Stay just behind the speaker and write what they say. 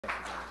Hey,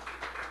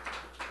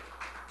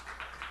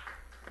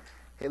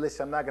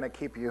 listen, I'm not going to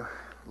keep you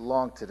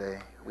long today.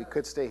 We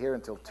could stay here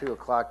until 2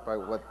 o'clock by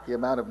the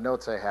amount of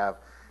notes I have,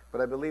 but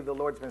I believe the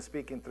Lord's been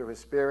speaking through His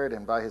Spirit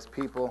and by His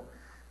people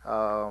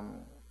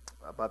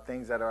about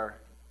things that are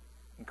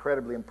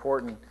incredibly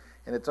important,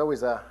 and it's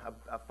always a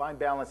fine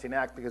balancing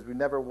act because we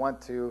never want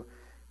to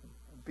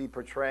be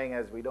portraying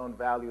as we don't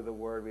value the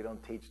Word, we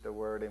don't teach the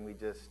Word, and we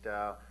just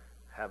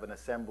have an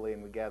assembly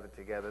and we gather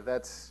together.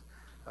 That's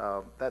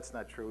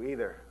not true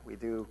either.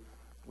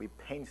 We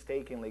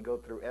painstakingly go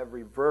through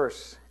every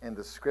verse in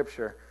the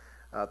Scripture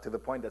to the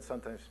point that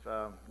sometimes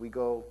we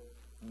go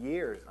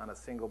years on a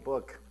single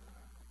book.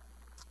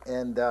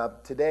 And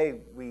today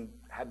we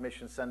had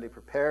Mission Sunday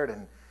prepared,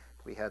 and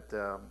we had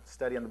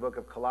study on the book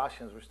of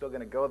Colossians. We're still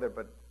going to go there,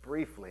 but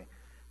briefly,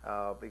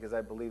 because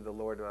I believe the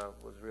Lord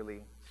was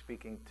really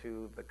speaking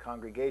to the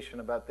congregation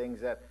about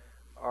things that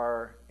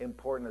are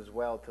important as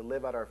well, to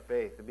live out our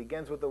faith. It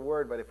begins with the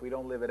Word, but if we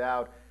don't live it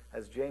out,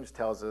 as James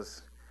tells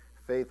us,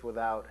 faith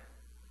without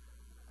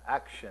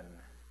action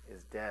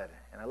is dead.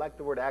 And I like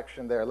the word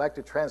action there. I like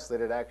to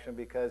translate it action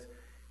because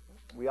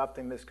we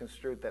often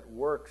misconstrue that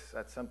works.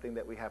 That's something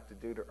that we have to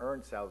do to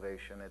earn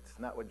salvation. It's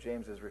not what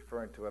James is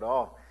referring to at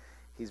all.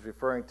 He's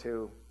referring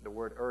to the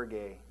word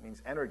erge,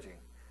 means energy.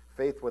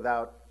 Faith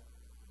without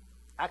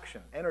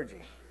action,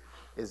 energy,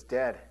 is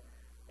dead.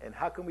 And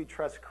how can we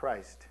trust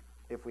Christ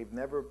if we've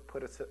never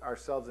put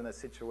ourselves in a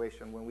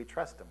situation when we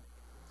trust Him?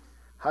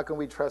 How can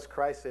we trust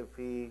Christ if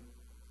He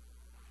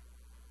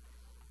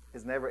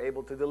is never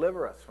able to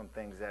deliver us from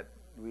things that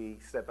we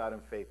step out in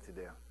faith to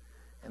do?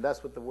 And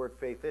that's what the word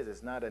faith is.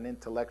 It's not an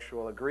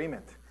intellectual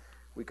agreement.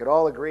 We could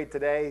all agree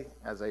today,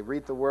 as I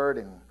read the word,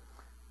 and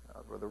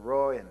Brother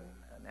Roy and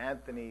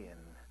Anthony and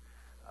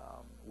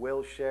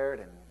Will shared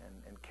and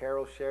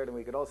Carol shared, and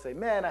we could all say,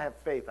 man, I have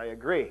faith, I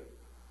agree.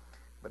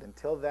 But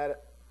until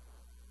that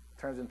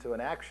turns into an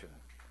action,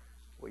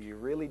 where you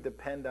really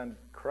depend on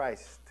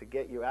Christ to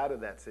get you out of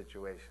that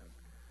situation,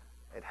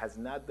 it has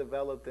not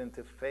developed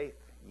into faith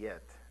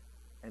yet,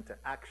 into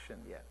action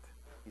yet.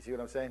 You see what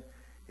I'm saying?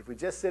 If we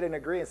just sit and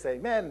agree and say,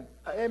 man,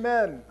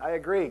 amen, I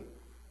agree,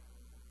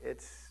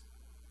 it's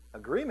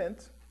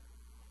agreement,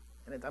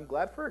 and I'm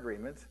glad for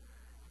agreement,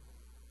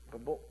 but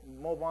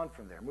move on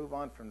from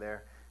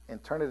there,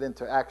 and turn it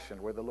into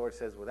action, where the Lord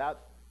says,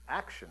 without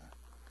action,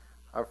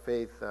 our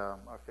faith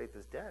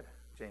is dead,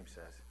 James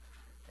says.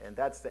 And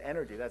that's the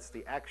energy, that's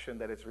the action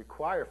that is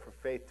required for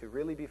faith to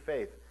really be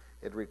faith.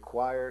 It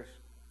requires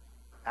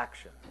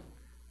action.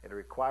 It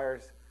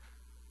requires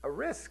a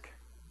risk.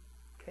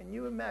 Can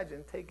you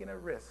imagine taking a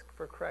risk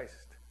for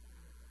Christ?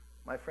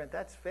 My friend,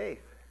 that's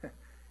faith.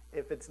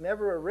 If it's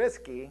never a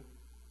risky,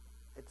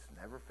 it's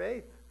never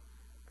faith,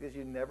 because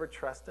you never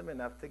trust Him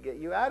enough to get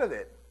you out of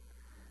it.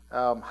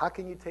 How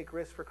can you take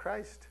risks for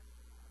Christ?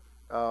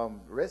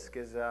 Risk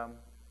is, how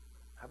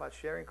about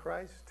sharing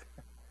Christ?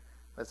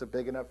 That's a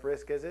big enough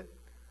risk, is it?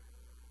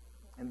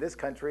 In this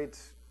country,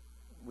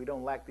 we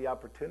don't lack the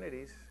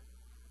opportunities.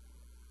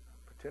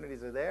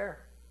 Opportunities are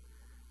there.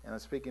 And I'm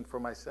speaking for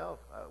myself.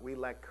 We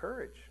lack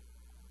courage.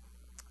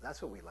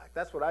 That's what we lack.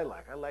 That's what I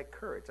lack. I lack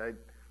courage. I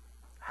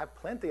have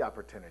plenty of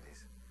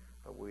opportunities.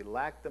 But what we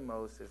lack the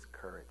most is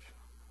courage.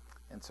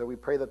 And so we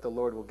pray that the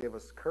Lord will give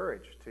us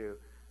courage to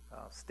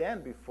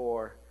stand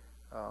before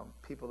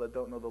people that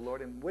don't know the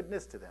Lord and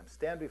witness to them.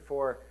 Stand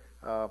before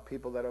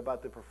people that are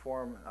about to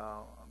perform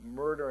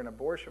murder and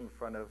abortion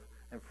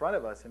in front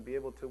of us, and be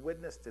able to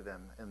witness to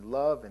them in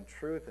love and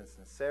truth and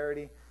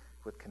sincerity,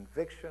 with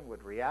conviction,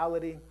 with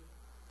reality.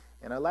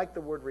 And I like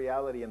the word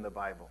reality in the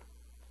Bible.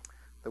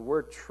 The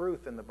word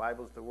truth in the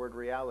Bible is the word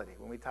reality.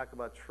 When we talk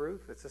about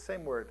truth, it's the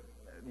same word.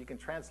 You can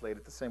translate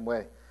it the same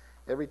way.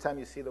 Every time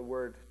you see the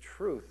word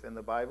truth in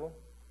the Bible,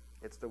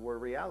 it's the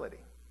word reality,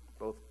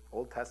 both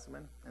Old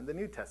Testament and the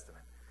New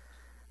Testament.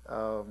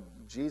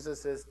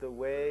 Jesus is the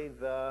way,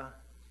 the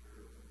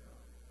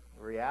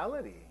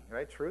reality,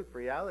 right? Truth,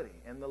 reality,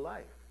 and the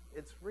life.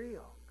 It's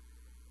real.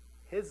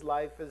 His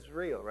life is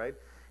real, right?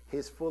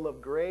 He's full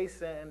of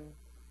grace and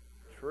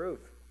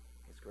truth.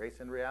 He's grace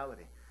and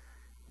reality.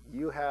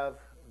 You have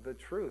the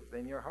truth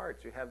in your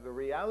hearts. You have the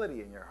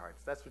reality in your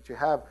hearts. That's what you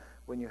have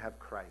when you have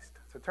Christ.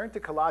 So turn to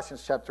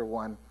Colossians chapter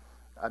 1.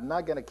 I'm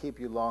not going to keep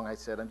you long, I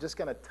said. I'm just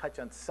going to touch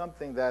on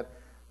something that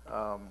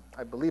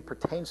I believe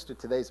pertains to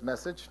today's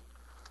message.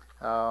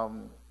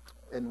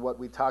 And what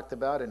we talked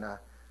about, and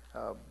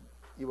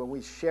when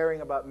we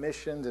sharing about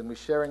missions, and we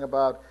sharing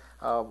about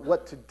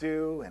what to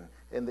do,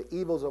 and the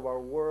evils of our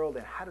world,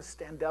 and how to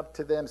stand up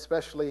to them,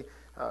 especially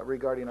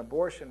regarding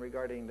abortion,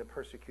 regarding the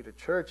persecuted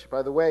church.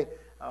 By the way,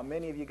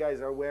 many of you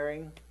guys are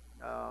wearing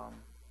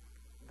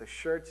the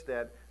shirts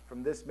that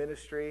from this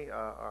ministry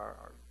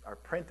are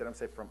printed. I'm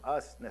saying from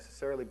us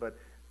necessarily, but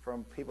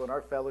from people in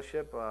our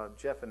fellowship.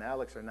 Jeff and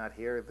Alex are not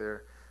here.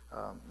 They're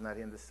not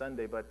here this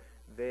Sunday, but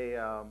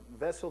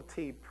Vessel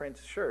T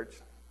prints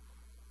shirts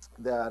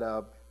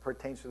that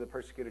pertains to the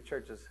persecuted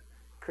churches.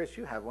 Chris,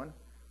 you have one.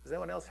 Does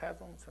anyone else have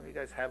them? Some of you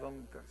guys have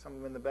them. Some of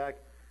them in the back.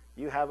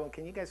 You have them.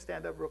 Can you guys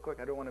stand up real quick?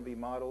 I don't want to be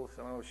models.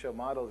 I don't want to show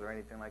models or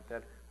anything like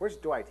that. Where's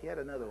Dwight? He had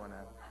another one.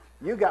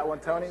 You got one,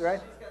 Tony,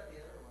 right?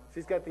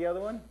 She's got the other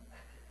one?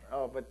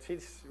 Oh, but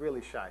she's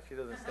really shy. She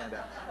doesn't stand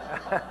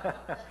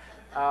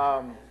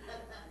out.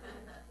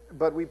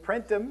 But we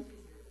print them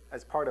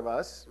as part of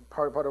us,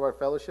 part of our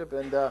fellowship.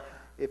 And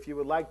if you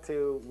would like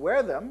to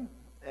wear them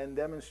and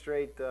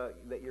demonstrate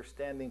that you're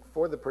standing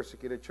for the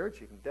persecuted church,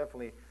 you can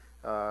definitely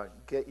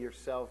get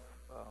yourself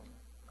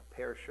a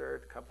pair of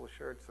shirts, a couple of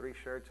shirts, 3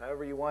 shirts,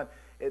 however you want.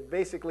 It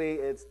basically,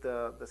 it's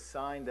the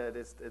sign that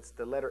it's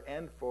the letter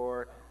N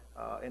for,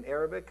 in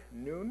Arabic,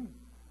 Nun,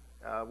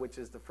 which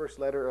is the first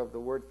letter of the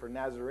word for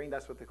Nazarene.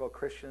 That's what they call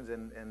Christians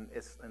in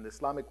the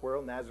Islamic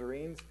world,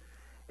 Nazarenes.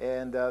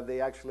 And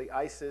they actually,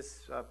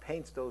 ISIS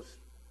paints those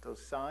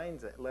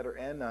signs, letter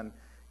N, on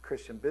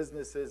Christian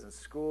businesses and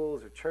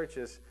schools or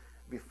churches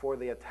before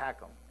they attack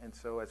them. And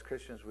so as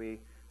Christians, we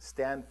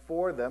stand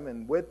for them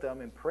and with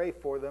them and pray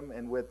for them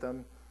and with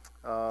them.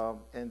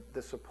 And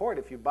the support,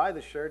 if you buy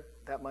the shirt,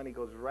 that money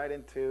goes right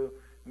into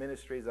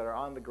ministries that are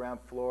on the ground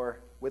floor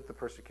with the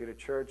persecuted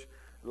church,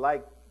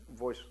 like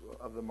Voice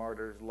of the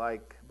Martyrs,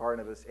 like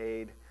Barnabas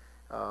Aid,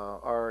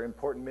 are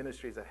important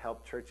ministries that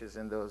help churches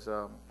in those,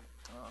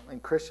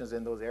 and Christians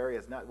in those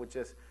areas, not with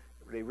just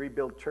they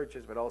rebuild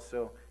churches, but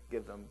also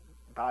give them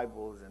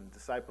Bibles and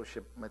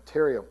discipleship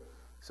material.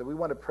 So we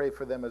want to pray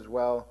for them as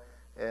well,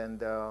 and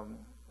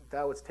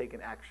that was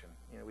taking action.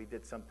 You know, we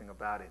did something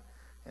about it,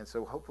 and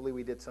so hopefully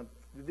we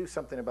do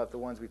something about the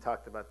ones we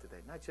talked about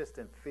today, not just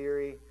in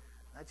theory,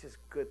 not just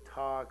good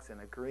talks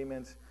and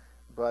agreements,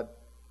 but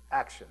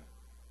action.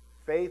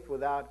 Faith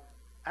without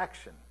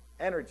action,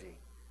 energy,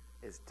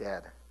 is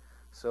dead.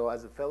 So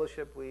as a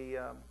fellowship, we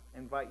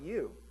invite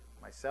you,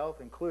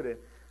 myself included,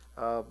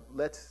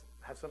 let's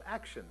have some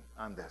action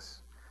on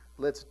this.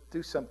 Let's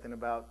do something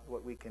about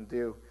what we can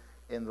do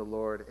in the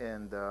Lord.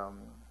 And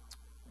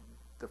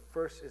the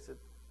first, is it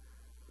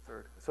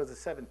third? So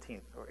it's the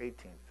 17th or 18th.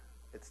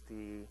 It's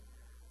the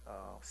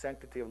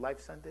Sanctity of Life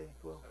Sunday.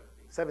 Well,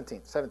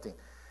 17th.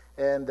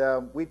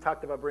 And we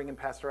talked about bringing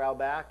Pastor Al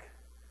back.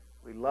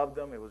 We loved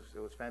them. It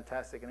was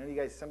fantastic.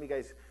 And some of you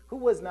guys, who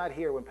was not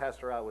here when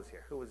Pastor Al was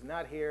here? Who was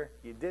not here?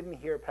 You didn't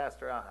hear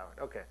Pastor Al Howard.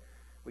 Okay,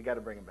 we got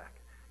to bring him back.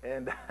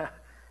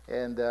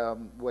 And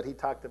what he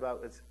talked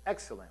about is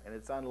excellent, and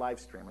it's on live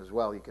stream as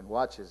well. You can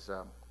watch his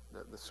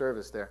the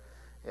service there.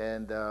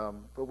 And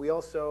but we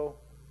also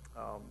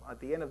at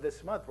the end of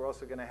this month, we're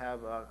also going to have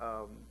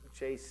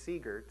Jay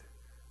Siegert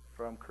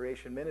from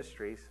Creation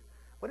Ministries.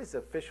 What is the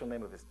official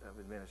name of his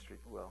ministry?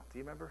 Well, do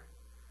you remember?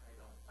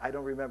 I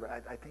don't remember.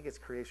 I think it's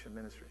Creation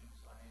Ministry.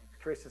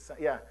 Creation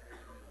Science. Yeah.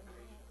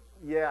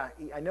 Yeah.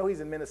 I know he's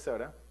in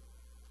Minnesota,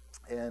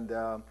 and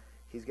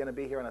he's going to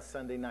be here on a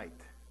Sunday night.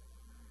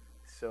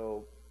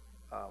 So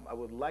I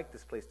would like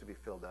this place to be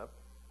filled up.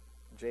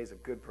 Jay's a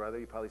good brother.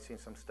 You've probably seen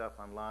some stuff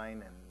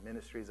online and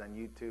ministries on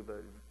YouTube,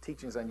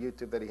 teachings on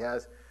YouTube that he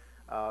has.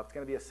 It's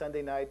going to be a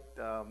Sunday night.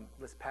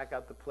 Let's pack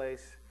out the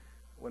place.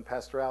 When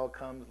Pastor Al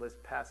comes, let's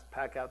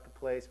pack out the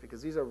place,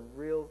 because these are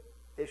real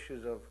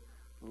issues of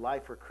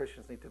life where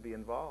Christians need to be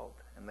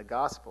involved in the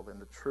gospel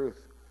and the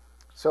truth.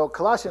 So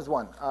Colossians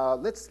 1.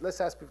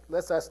 Let's ask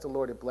the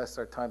Lord to bless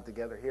our time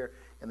together here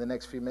in the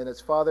next few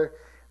minutes. Father,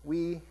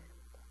 we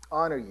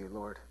honor you,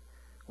 Lord.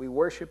 We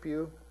worship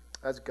you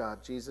as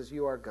God. Jesus,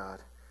 you are God,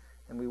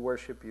 and we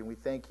worship you. And we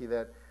thank you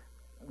that,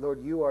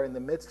 Lord, you are in the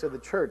midst of the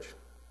church,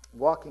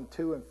 walking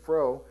to and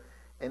fro,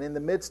 and in the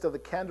midst of the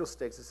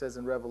candlesticks, it says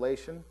in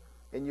Revelation,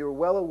 and you're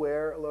well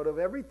aware, Lord, of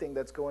everything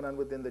that's going on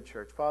within the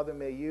church. Father,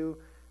 may you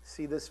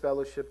see this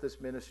fellowship, this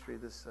ministry,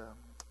 this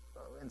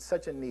in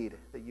such a need,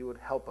 that you would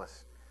help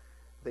us,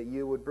 that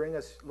you would bring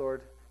us,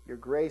 Lord, your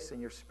grace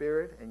and your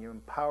spirit, and you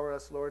empower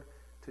us, Lord,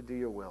 to do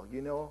your will.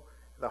 You know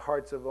the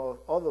hearts of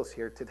all those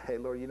here today,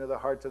 Lord. You know the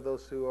hearts of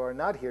those who are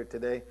not here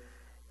today.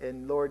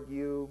 And Lord,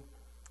 you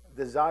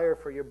desire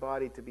for your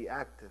body to be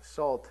active,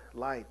 salt,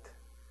 light,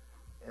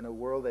 in a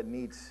world that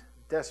needs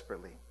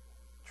desperately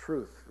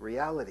truth,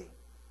 reality.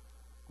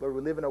 Lord,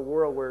 we live in a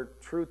world where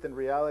truth and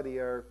reality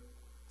are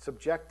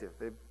subjective.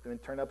 They've been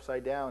turned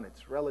upside down.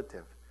 It's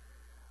relative.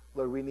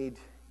 Lord, we need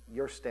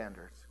your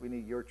standards. We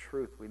need your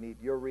truth. We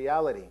need your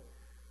reality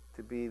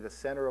to be the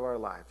center of our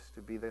lives,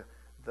 to be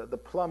the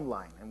plumb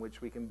line in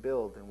which we can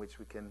build, in which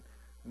we can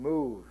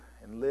move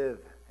and live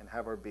and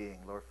have our being.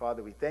 Lord,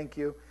 Father, we thank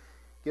you.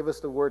 Give us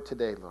the word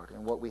today, Lord,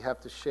 and what we have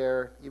to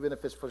share, even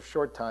if it's for a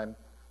short time.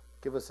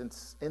 Give us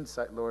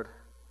insight, Lord.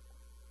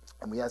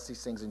 And we ask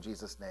these things in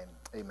Jesus' name.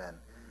 Amen.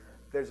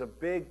 There's a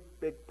big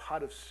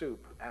pot of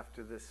soup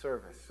after this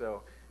service,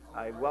 so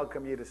I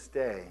welcome you to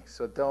stay.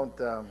 So don't,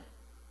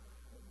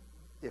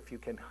 if you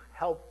can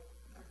help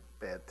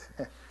it,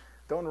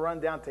 don't run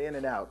down to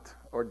In-N-Out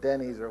or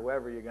Denny's or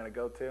wherever you're going to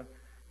go to,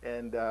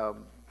 and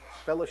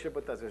fellowship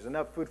with us. There's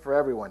enough food for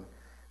everyone,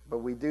 but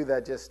we do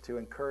that just to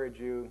encourage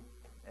you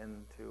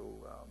and to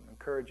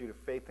encourage you to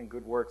faith and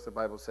good works, the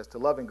Bible says, to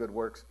love and good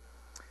works.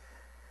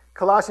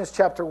 Colossians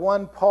chapter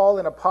 1, Paul,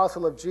 an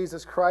apostle of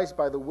Jesus Christ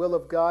by the will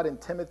of God,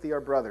 and Timothy, our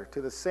brother, to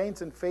the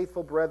saints and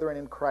faithful brethren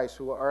in Christ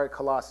who are at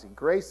Colossae.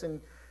 Grace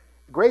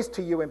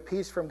to you and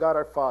peace from God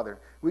our Father.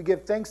 We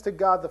give thanks to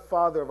God the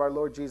Father of our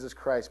Lord Jesus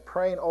Christ,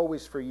 praying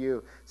always for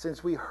you,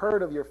 since we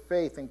heard of your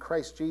faith in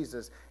Christ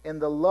Jesus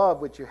and the love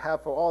which you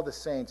have for all the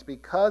saints,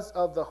 because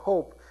of the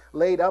hope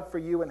laid up for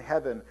you in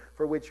heaven,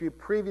 for which you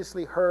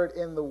previously heard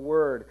in the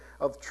word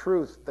of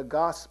truth, the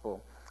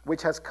gospel,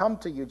 which has come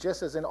to you,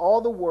 just as in all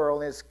the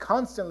world, and is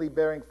constantly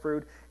bearing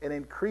fruit and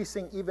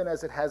increasing, even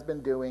as it has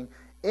been doing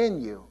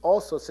in you,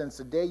 also since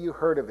the day you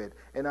heard of it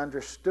and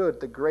understood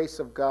the grace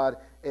of God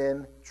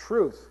in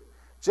truth.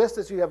 Just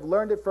as you have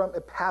learned it from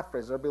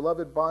Epaphras, our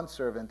beloved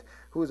bondservant,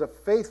 who is a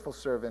faithful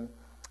servant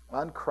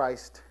of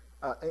Christ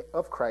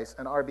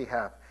on our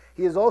behalf.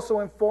 He has also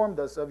informed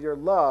us of your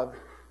love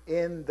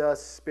in the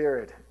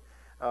Spirit.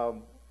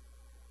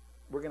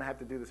 We're going to have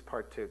to do this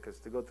part 2, because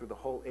to go through the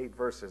whole 8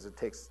 verses, it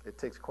takes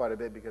quite a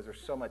bit, because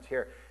there's so much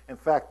here. In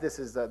fact, this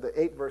is the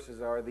 8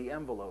 verses are the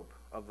envelope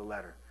of the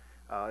letter.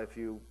 If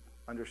you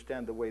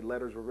understand the way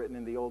letters were written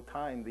in the old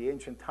time, the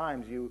ancient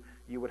times, you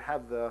would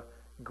have the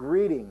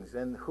greetings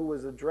and who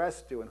was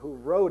addressed to and who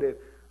wrote it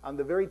on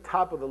the very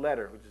top of the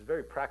letter, which is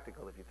very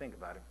practical if you think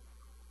about it.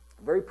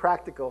 Very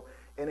practical,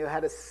 and it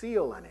had a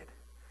seal on it.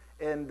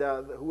 And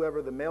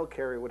whoever the mail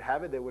carrier would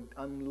have it, they would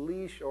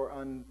unleash or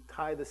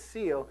untie the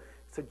seal,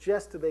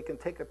 suggest that they can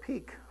take a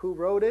peek who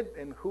wrote it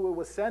and who it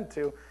was sent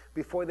to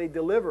before they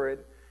deliver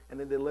it, and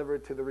then deliver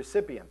it to the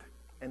recipient.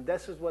 And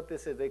this is what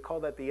this is. They call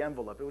that the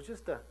envelope. It was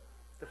just the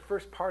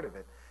first part of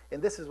it. And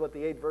this is what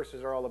the 8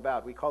 verses are all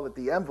about. We call it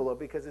the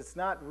envelope because it's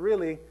not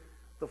really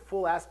the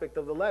full aspect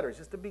of the letter. It's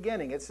just the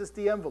beginning. It's just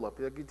the envelope.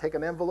 You take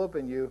an envelope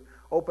and you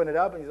open it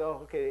up and you say, oh,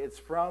 okay, it's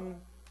from,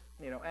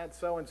 Aunt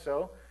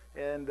so-and-so,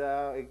 and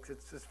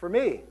it's for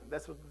me.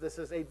 That's what this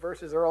is. 8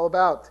 verses are all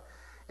about.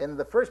 And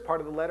the first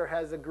part of the letter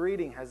has a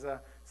greeting, has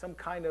some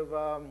kind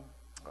of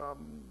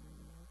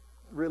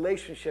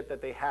relationship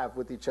that they have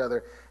with each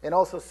other, and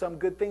also some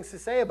good things to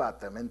say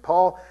about them. And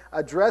Paul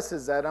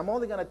addresses that. I'm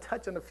only going to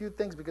touch on a few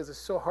things because it's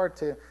so hard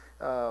to,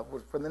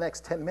 for the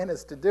next 10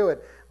 minutes to do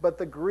it. But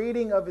the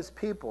greeting of his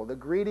people, the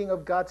greeting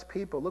of God's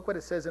people. Look what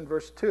it says in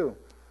verse 2.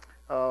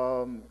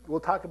 We'll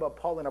talk about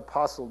Paul an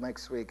apostle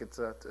next week. It's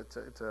a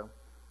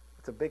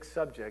big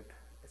subject,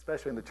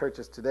 especially in the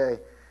churches today.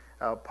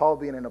 Paul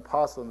being an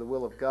apostle in the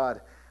will of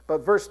God.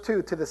 But verse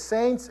 2, to the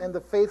saints and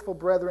the faithful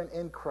brethren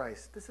in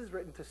Christ. This is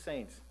written to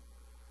saints.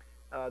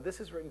 This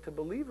is written to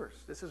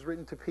believers. This is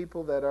written to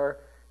people that are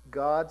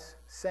God's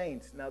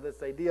saints. Now,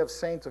 this idea of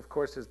saints, of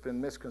course, has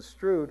been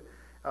misconstrued.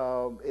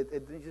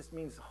 It just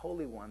means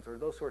holy ones, or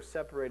those who are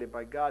separated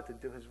by God to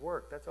do his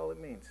work. That's all it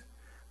means.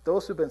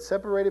 Those who've been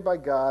separated by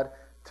God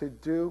to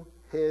do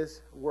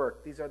his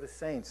work. These are the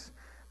saints.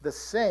 The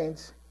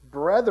saints,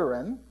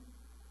 brethren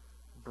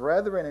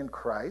in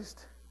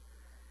Christ,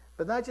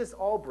 but not just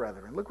all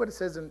brethren. Look what it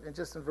says in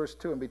verse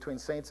 2, in between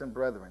saints and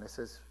brethren. It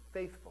says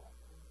faithful.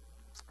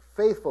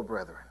 Faithful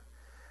brethren.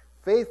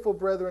 Faithful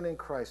brethren in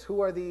Christ. Who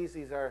are these?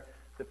 These are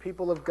the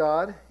people of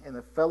God in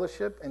the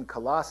fellowship in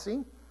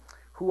Colossae,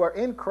 who are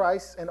in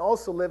Christ and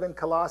also live in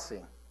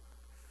Colossae.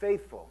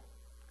 Faithful.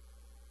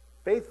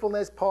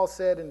 Faithfulness, Paul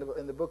said in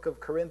the book of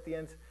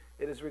Corinthians,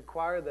 it is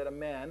required that a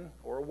man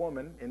or a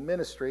woman in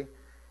ministry,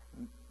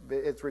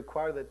 it's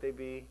required that they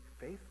be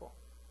faithful.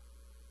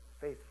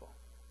 Faithful.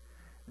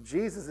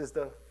 Jesus is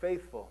the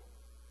faithful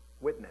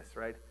witness,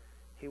 right?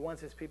 He wants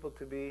his people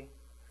to be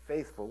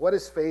faithful. What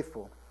is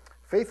faithful?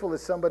 Faithful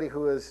is somebody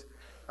who is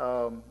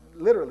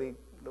literally,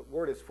 the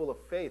word is full of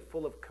faith,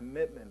 full of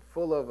commitment,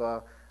 full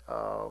of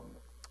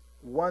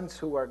ones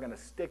who are going to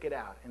stick it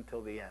out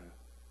until the end.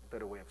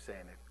 Better way of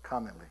saying it,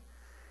 commonly.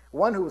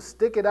 One who will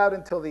stick it out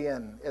until the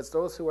end, as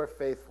those who are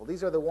faithful.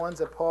 These are the ones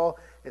that Paul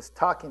is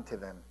talking to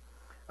them.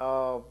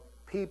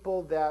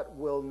 People that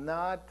will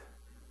not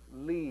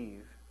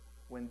leave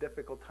when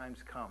difficult times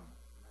come.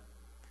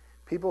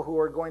 People who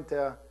are going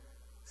to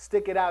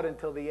stick it out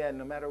until the end,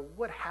 no matter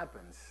what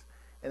happens.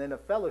 And in a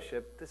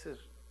fellowship, this is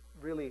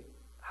really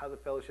how the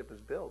fellowship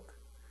is built.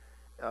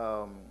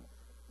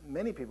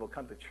 Many people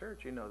come to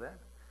church, you know that.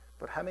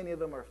 But how many of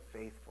them are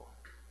faithful?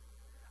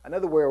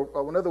 Another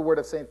word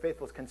of saying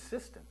faithful is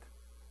consistent.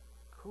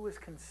 Who is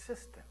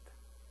consistent?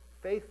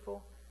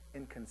 Faithful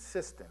and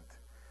consistent.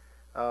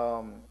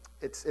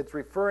 It's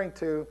referring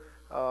to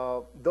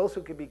those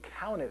who can be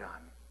counted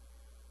on.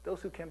 Those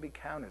who can be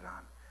counted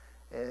on.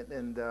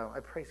 And I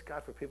praise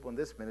God for people in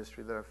this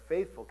ministry that are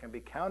faithful, can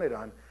be counted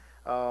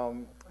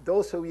on.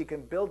 Those who you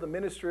can build a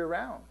ministry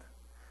around.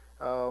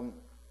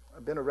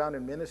 I've been around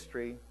in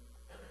ministry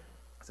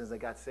since I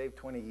got saved,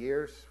 20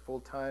 years,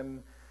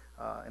 full-time.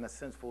 In a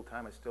sense,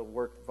 full-time. I still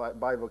work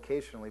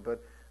bivocationally,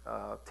 but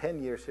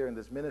 10 years here in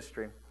this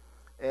ministry.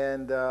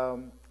 And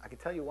I can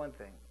tell you one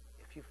thing.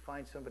 If you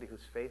find somebody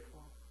who's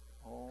faithful,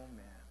 oh,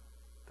 man,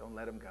 don't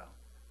let them go.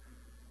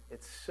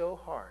 It's so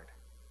hard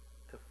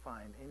to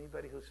find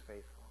anybody who's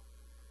faithful.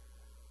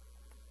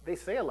 They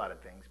say a lot of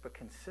things, but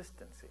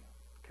consistency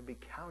can be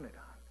counted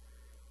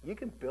on. You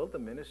can build a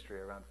ministry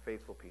around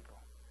faithful people.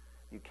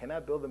 You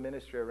cannot build a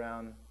ministry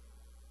around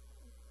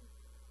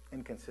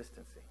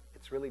inconsistency.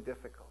 It's really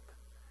difficult.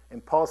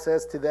 And Paul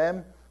says to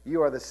them,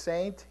 you are the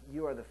saint,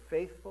 you are the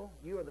faithful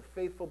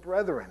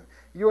brethren.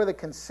 You are the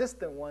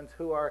consistent ones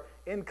who are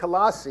in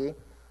Colossae,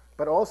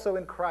 but also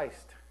in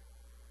Christ.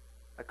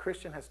 A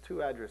Christian has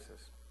two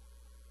addresses.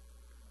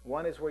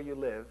 One is where you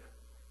live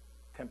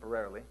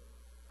temporarily.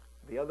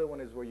 The other one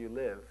is where you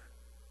live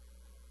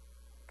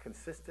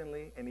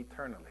consistently and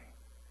eternally.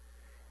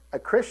 A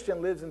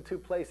Christian lives in two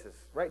places.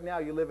 Right now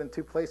you live in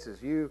two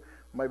places. You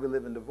might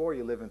live in Devore,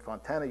 you live in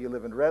Fontana, you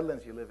live in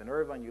Redlands, you live in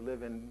Irvine, you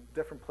live in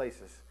different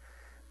places.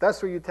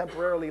 That's where you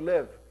temporarily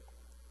live.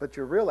 But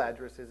your real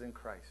address is in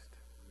Christ.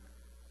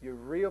 Your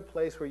real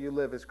place where you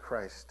live is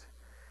Christ.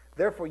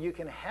 Therefore, you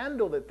can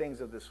handle the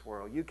things of this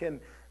world. You can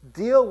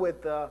deal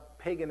with the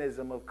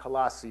paganism of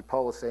Colossae.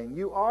 Paul was saying,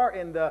 you are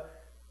in the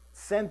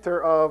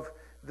center of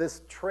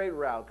this trade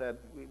route that,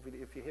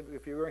 if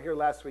you weren't here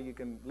last week, you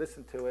can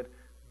listen to it.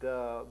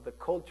 The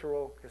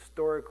cultural,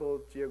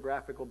 historical,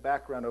 geographical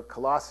background of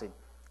Colossae,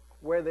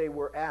 where they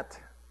were at.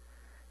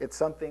 It's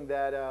something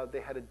that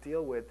they had to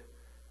deal with.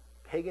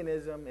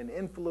 Paganism and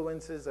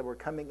influences that were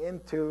coming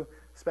into,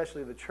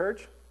 especially the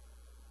church.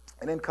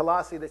 And in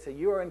Colossae, they say,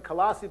 you are in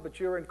Colossae, but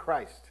you're in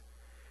Christ.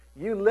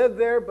 You live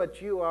there,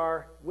 but you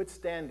are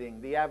withstanding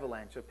the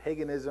avalanche of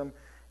paganism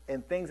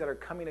and things that are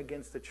coming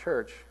against the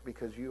church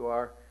because you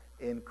are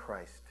in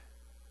Christ.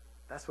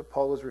 That's what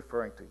Paul was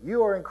referring to.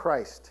 You are in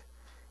Christ.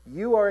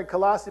 You are in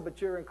Colossae, but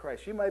you're in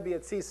Christ. You might be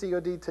at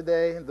CCOD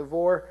today in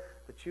Devore,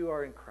 but you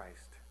are in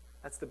Christ.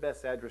 That's the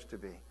best address to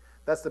be.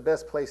 That's the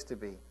best place to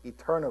be,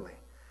 eternally.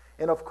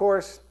 And of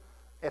course,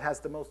 it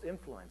has the most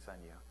influence on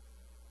you.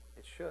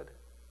 It should.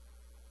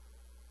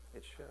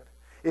 It should.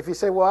 If you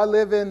say, well, I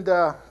live in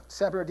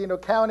San Bernardino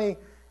County,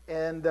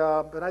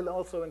 but I'm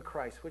also in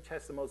Christ, which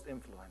has the most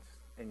influence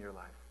in your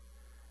life?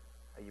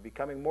 Are you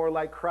becoming more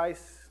like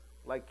Christ,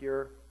 like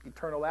your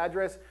eternal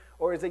address,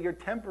 or is it your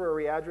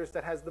temporary address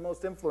that has the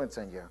most influence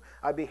on you?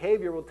 Our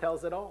behavior will tell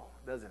us it all,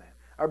 doesn't it?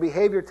 Our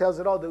behavior tells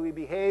it all. Do we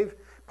behave?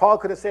 Paul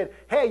could have said,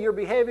 hey, you're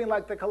behaving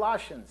like the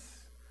Colossians.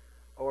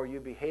 Or are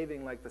you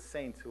behaving like the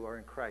saints who are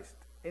in Christ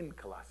in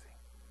Colossae?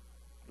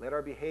 Let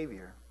our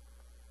behavior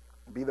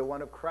be the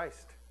one of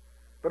Christ.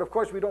 But of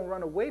course, we don't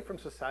run away from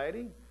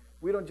society.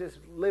 We don't just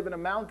live in a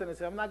mountain and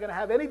say, I'm not going to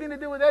have anything to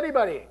do with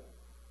anybody.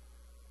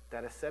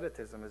 That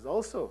asceticism is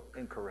also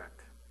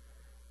incorrect.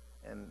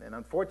 And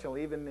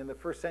unfortunately, even in the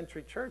first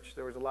century church,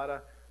 there was a lot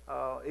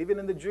of, even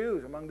in the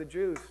Jews, among the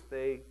Jews,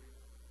 they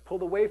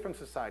pulled away from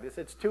society. They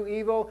said, it's too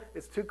evil,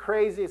 it's too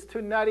crazy, it's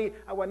too nutty,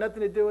 I want nothing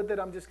to do with it,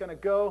 I'm just going to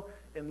go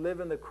and live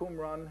in the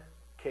Qumran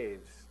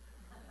caves.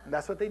 And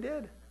that's what they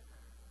did.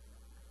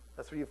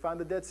 That's where you found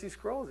the Dead Sea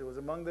Scrolls. It was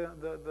among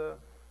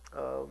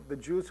the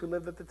Jews who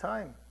lived at the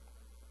time,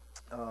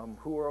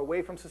 who were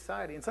away from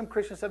society. And some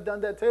Christians have done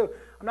that too.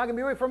 I'm not going to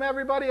be away from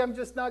everybody, I'm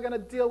just not going to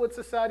deal with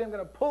society, I'm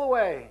going to pull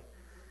away.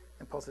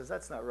 And Paul says,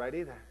 that's not right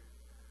either.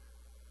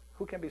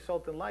 Who can be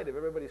salt and light if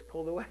everybody's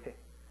pulled away?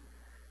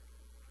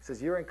 He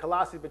says, you're in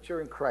Colossae, but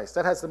you're in Christ.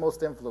 That has the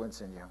most influence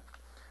in you.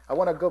 I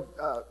want to go,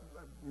 I'm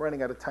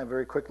running out of time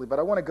very quickly, but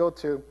I want to go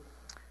to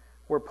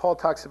where Paul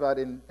talks about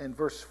in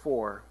verse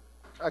 4.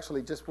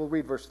 Actually, we'll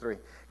read verse 3.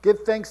 Give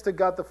thanks to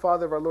God the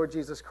Father of our Lord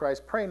Jesus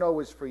Christ, praying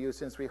always for you,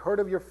 since we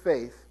heard of your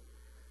faith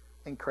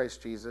in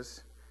Christ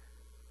Jesus,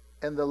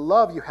 and the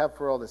love you have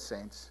for all the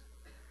saints,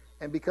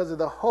 and because of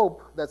the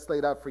hope that's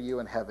laid out for you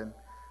in heaven,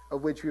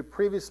 of which you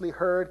previously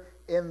heard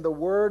in the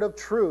word of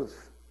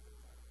truth,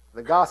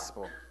 the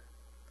gospel.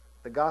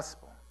 The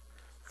gospel.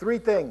 Three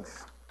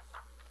things.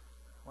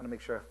 I want to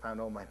make sure I found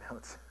all my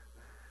notes.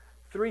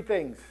 Three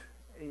things.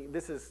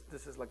 This is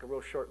like a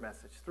real short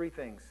message. Three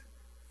things.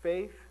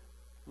 Faith,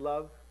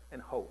 love,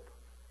 and hope.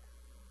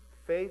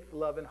 Faith,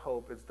 love, and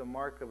hope is the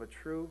mark of a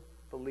true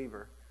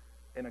believer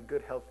in a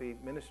good, healthy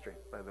ministry,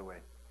 by the way.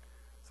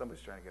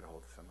 Somebody's trying to get a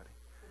hold of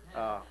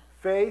somebody.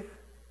 Faith,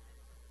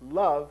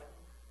 love,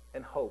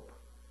 and hope.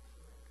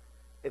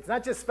 It's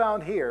not just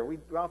found here. We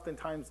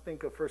oftentimes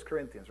think of 1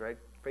 Corinthians, right?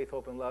 Faith,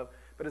 hope, and love.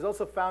 But it's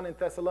also found in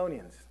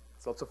Thessalonians.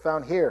 It's also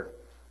found here.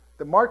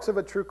 The marks of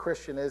a true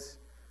Christian is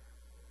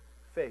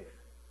faith.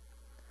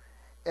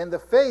 And the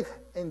faith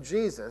in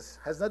Jesus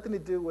has nothing to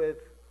do with,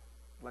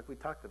 like we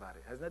talked about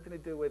it, has nothing to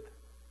do with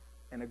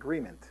an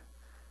agreement.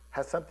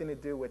 Has something to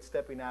do with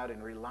stepping out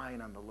and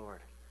relying on the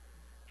Lord.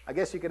 I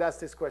guess you could ask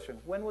this question.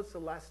 When was the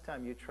last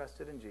time you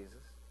trusted in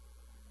Jesus?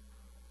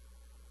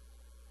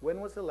 When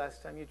was the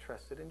last time you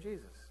trusted in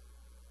Jesus?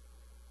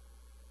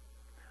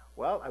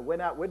 Well, I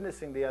went out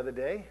witnessing the other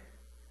day,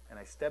 and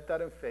I stepped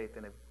out in faith,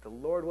 and if the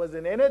Lord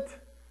wasn't in it,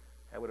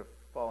 I would have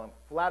fallen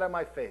flat on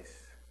my face.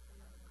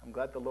 I'm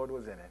glad the Lord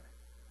was in it.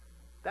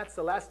 That's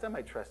the last time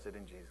I trusted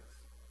in Jesus.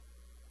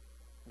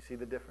 You see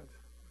the difference?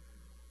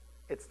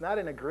 It's not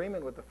in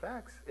agreement with the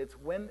facts. It's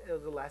when it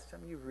was the last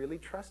time you really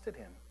trusted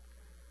him.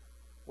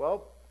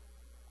 Well,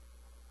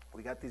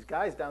 we got these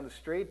guys down the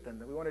street, and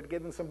we wanted to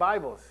give them some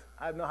Bibles.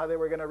 I don't know how they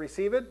were going to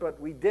receive it, but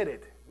we did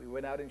it. We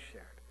went out and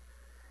shared.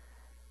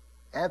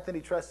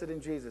 Anthony trusted in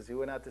Jesus. He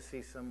went out to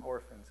see some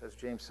orphans. As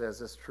James says,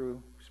 that's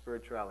true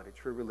spirituality,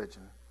 true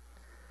religion.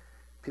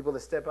 People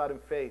that step out in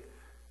faith,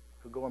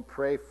 who go and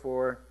pray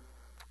for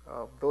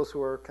those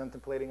who are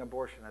contemplating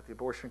abortion at the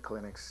abortion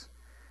clinics.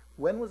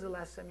 When was the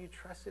last time you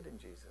trusted in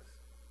Jesus?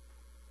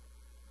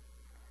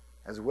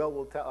 As Bill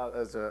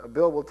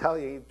will tell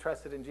you, he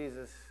trusted in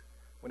Jesus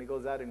when he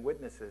goes out and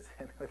witnesses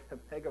and with a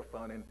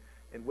megaphone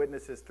and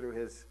witnesses through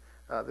his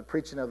the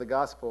preaching of the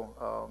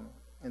gospel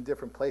in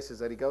different places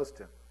that he goes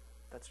to.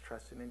 That's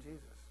trusting in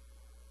Jesus.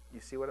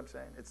 You see what I'm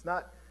saying? It's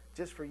not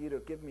just for you to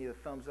give me a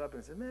thumbs up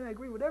and say, man, I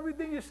agree with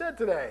everything you said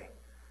today.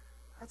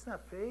 That's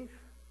not faith.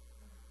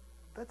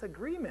 That's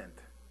agreement.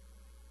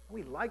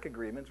 We like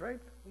agreements, right?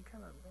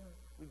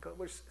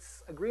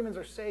 Agreements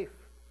are safe.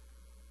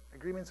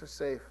 Agreements are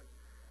safe.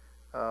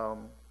 It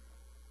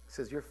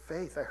says your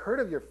faith. I heard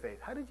of your faith.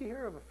 How did you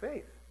hear of a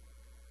faith?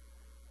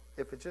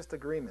 If it's just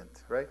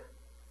agreement, right?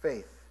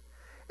 Faith.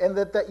 And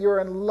that you're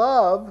in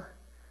love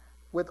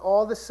with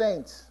all the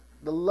saints.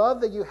 The love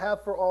that you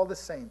have for all the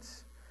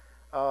saints.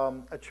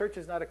 A church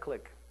is not a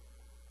clique.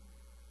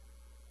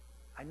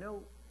 I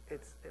know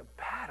it's a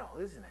battle,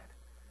 isn't it?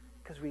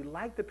 Because we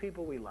like the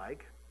people we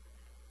like,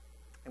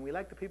 and we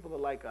like the people that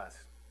like us.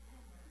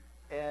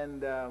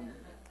 And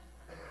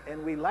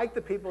we like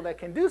the people that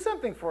can do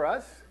something for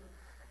us,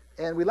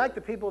 and we like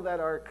the people that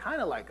are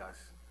kind of like us.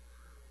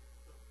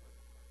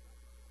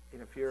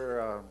 And if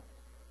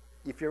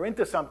you're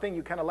into something,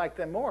 you kind of like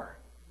them more,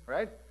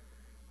 right?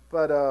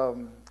 But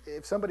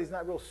if somebody's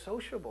not real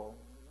sociable,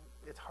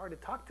 it's hard to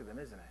talk to them,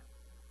 isn't it?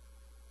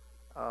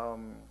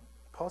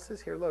 Paul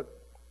says here, look,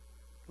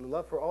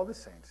 love for all the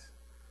saints.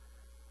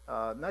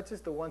 Not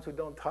just the ones who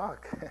don't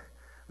talk.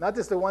 Not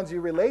just the ones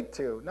you relate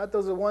to. Not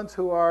those the ones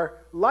who are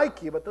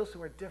like you, but those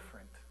who are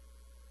different.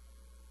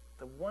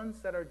 The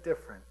ones that are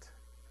different.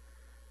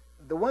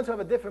 The ones who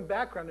have a different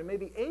background and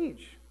maybe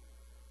age.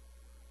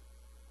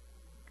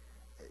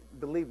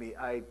 Believe me,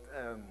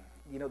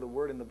 the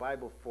word in the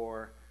Bible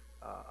for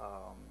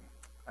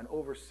an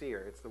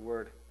overseer, it's the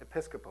word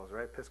episkopos,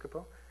 right?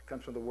 Episcopo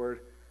comes from the word,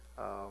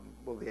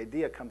 the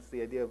idea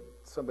of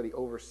somebody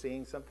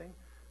overseeing something.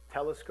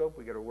 Telescope,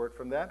 we get a word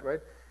from that, right?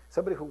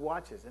 Somebody who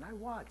watches, and I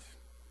watch.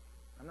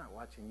 I'm not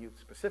watching you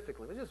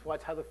specifically, but just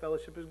watch how the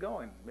fellowship is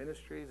going,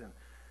 ministries, and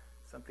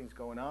something's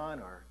going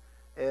on,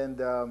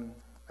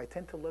 I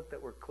tend to look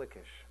that we're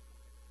cliquish.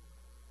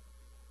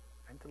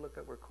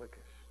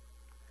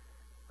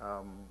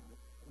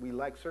 We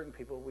like certain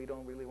people, we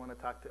don't really want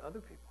to talk to other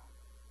people.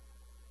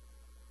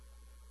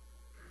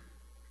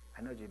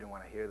 I know you didn't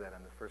want to hear that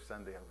on the first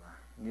Sunday of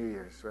New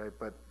Year's, right?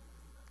 But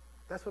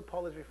that's what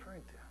Paul is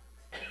referring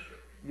to.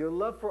 Your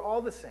love for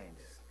all the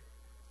saints.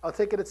 I'll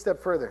take it a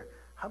step further.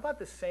 How about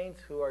the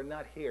saints who are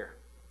not here,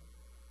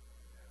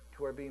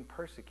 who are being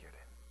persecuted?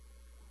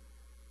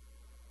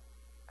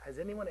 Has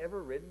anyone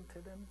ever written to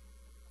them?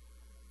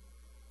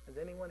 Has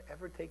anyone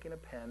ever taken a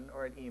pen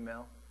or an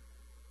email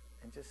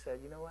and just said,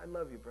 I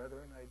love you,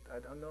 brethren. I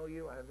don't know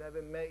you. I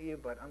haven't met you,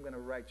 but I'm going to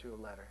write you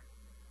a letter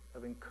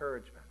of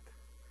encouragement.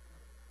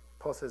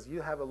 Paul says,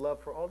 you have a love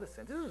for all the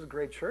saints. This is a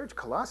great church,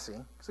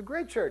 Colossae. It's a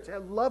great church. They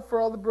have love for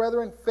all the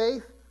brethren,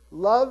 faith,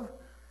 love,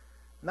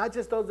 not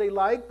just those they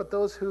like, but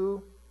those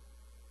who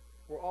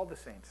were all the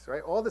saints,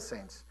 right? All the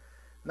saints.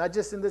 Not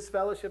just in this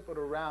fellowship, but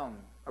around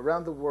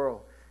the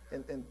world.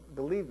 And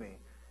believe me,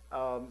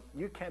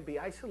 you can't be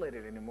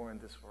isolated anymore in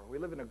this world. We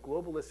live in a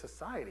globalist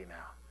society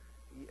now.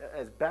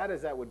 As bad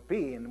as that would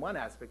be in one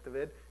aspect of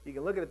it, you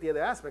can look at it the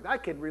other aspect. I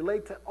can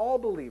relate to all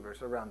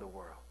believers around the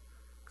world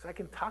because I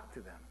can talk to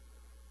them.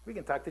 We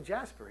can talk to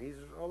Jasper. He's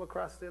all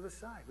across the other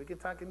side. We can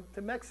talk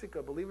to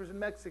Mexico, believers in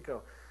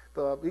Mexico.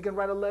 We can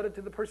write a letter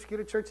to the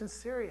persecuted church in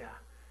Syria.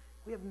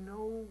 We have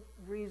no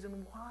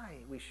reason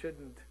why we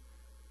shouldn't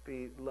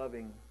be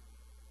loving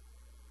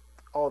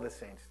all the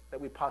saints that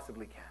we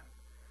possibly can.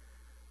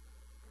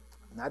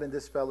 Not in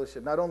this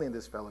fellowship, not only in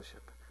this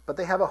fellowship, but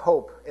they have a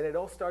hope. And it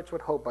all starts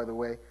with hope, by the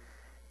way.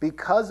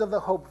 Because of the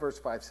hope, verse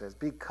 5 says,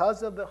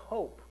 because of the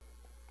hope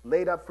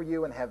laid up for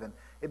you in heaven.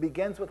 It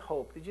begins with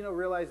hope. Did you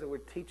realize that we're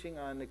teaching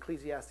on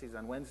Ecclesiastes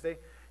on Wednesday?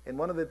 And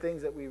one of the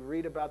things that we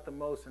read about the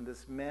most in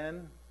this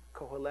man,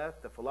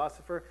 Koheleth, the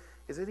philosopher,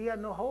 is that he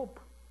had no hope.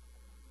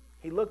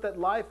 He looked at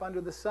life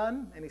under the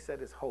sun, and he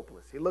said it's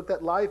hopeless. He looked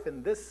at life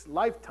in this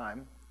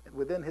lifetime,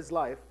 within his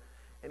life,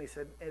 and he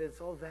said, and it's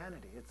all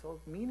vanity. It's all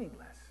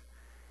meaningless.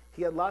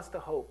 He had lost the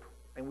hope.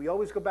 And we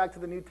always go back to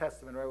the New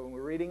Testament, right? When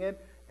we're reading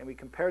it, and we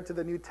compare it to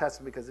the New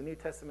Testament, because the New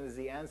Testament is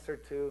the answer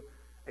to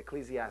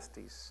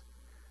Ecclesiastes.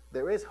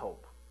 There is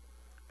hope.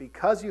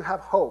 Because you have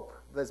hope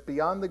that's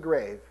beyond the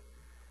grave,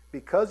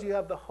 because you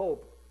have the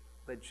hope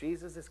that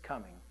Jesus is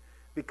coming,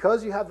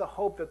 because you have the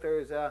hope that there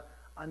is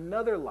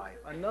another life,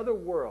 another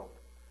world,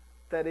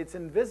 that it's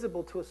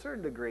invisible to a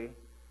certain degree,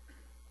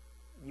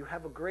 you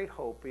have a great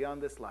hope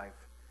beyond this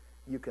life.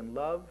 You can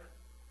love,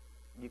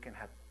 you can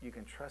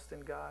trust in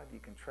God, you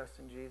can trust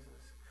in Jesus.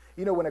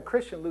 When a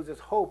Christian loses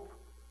hope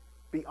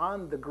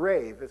beyond the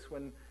grave, it's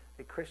when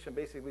a Christian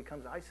basically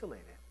becomes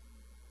isolated.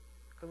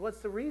 Because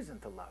what's the reason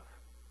to love?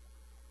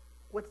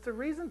 what's the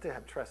reason to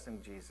have trust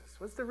in Jesus?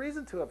 What's the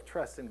reason to have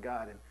trust in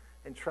God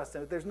and trust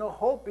in it? There's no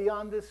hope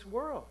beyond this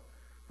world.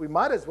 We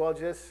might as well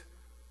just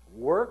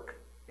work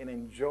and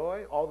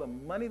enjoy all the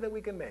money that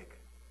we can make.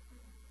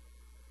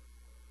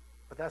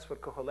 But that's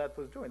what Kohelet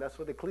was doing. That's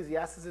what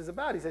Ecclesiastes is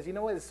about. He says, you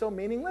know what, it's so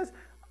meaningless.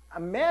 A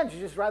man should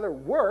just rather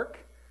work,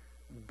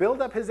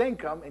 build up his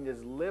income, and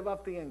just live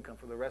off the income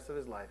for the rest of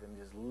his life and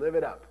just live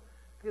it up.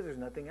 Because there's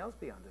nothing else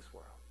beyond this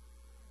world.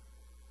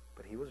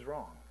 But he was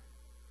wrong.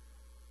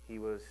 He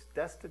was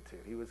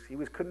destitute. He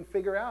couldn't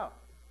figure out.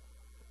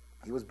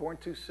 He was born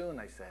too soon,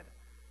 I said.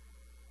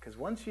 Because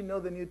once you know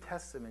the New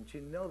Testament,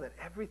 you know that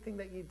everything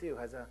that you do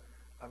has a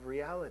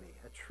reality,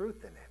 a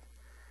truth in it.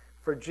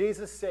 For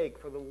Jesus' sake,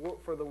 for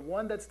the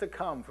one that's to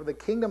come, for the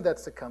kingdom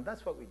that's to come,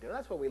 that's what we do.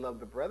 That's what we love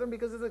the brethren,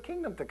 because there's a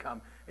kingdom to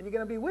come, and you're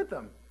going to be with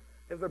them.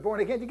 If they're born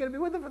again, you're going to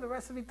be with them for the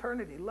rest of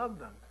eternity. Love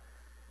them.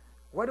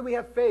 Why do we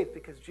have faith?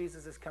 Because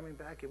Jesus is coming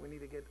back, and we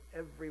need to get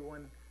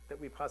everyone that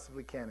we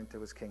possibly can into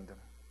his kingdom.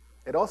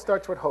 It all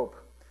starts with hope,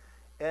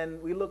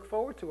 and we look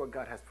forward to what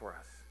God has for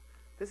us.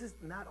 This is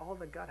not all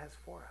that God has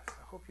for us.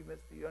 I hope you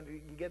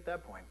get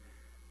that point.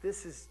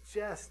 This is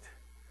just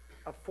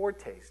a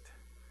foretaste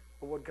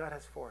of what God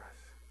has for us.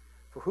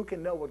 For who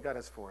can know what God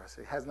has for us?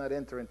 It has not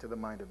entered into the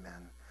mind of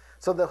man.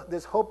 So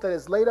this hope that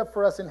is laid up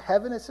for us in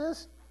heaven, it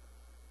says,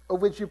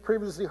 of which you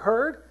previously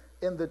heard,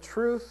 in the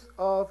truth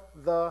of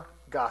the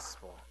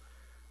gospel.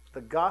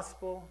 The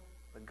gospel,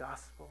 the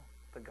gospel,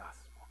 the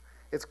gospel.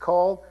 It's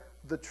called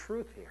the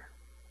truth here.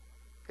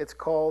 It's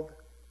called,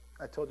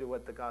 I told you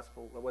what the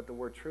gospel, what the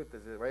word truth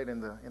is, right? In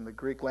the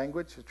Greek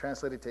language,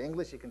 translated to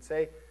English, you can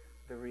say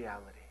the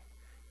reality.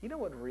 You know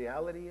what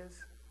reality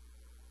is?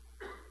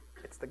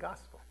 It's the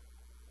gospel.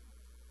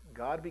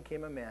 God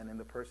became a man in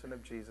the person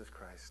of Jesus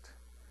Christ,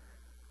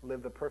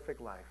 lived a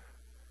perfect life,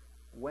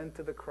 went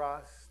to the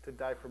cross to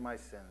die for my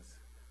sins,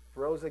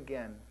 rose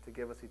again to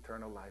give us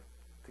eternal life,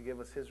 to give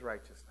us his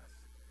righteousness.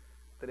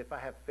 That if I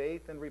have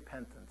faith and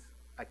repentance,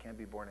 I can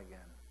be born again.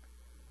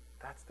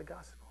 That's the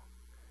gospel.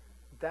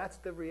 That's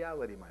the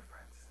reality, my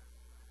friends.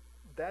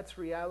 That's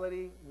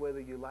reality whether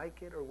you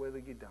like it or whether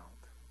you don't.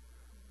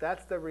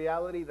 That's the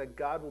reality that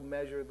God will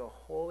measure the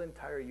whole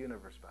entire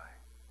universe by.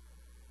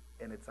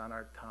 And it's on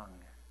our tongue,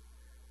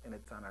 and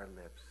it's on our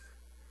lips,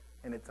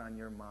 and it's on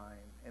your mind,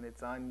 and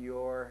it's on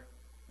your,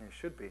 and it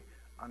should be,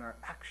 on our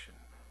action.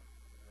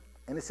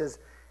 And it says,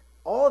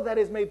 all of that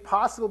is made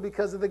possible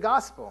because of the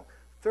gospel.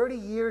 30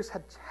 years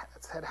had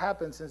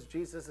happened since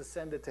Jesus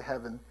ascended to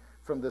heaven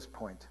from this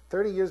point.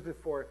 30 years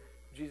before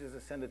Jesus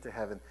ascended to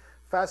heaven.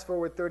 Fast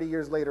forward 30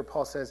 years later,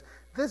 Paul says,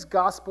 this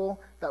gospel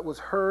that was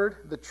heard,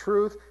 the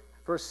truth,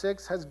 verse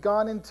 6, has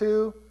gone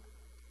into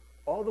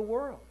all the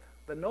world,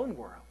 the known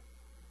world.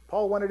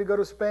 Paul wanted to go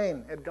to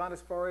Spain, had gone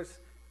as far as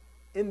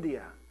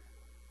India,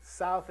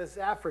 South as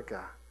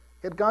Africa.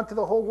 He had gone to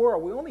the whole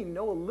world. We only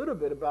know a little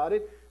bit about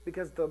it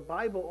because the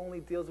Bible only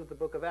deals with the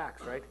book of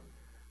Acts, right?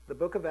 The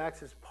book of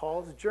Acts is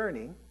Paul's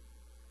journey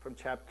from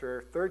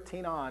chapter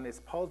 13 on, is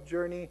Paul's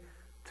journey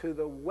to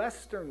the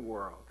Western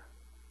world,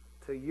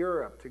 to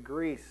Europe, to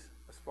Greece,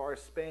 as far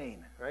as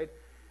Spain, right?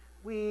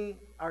 We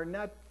are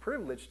not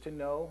privileged to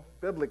know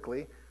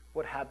biblically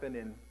what happened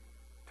in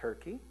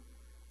Turkey.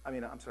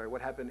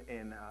 What happened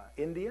in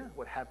India,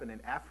 what happened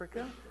in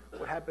Africa,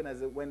 what happened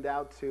as it went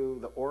out to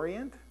the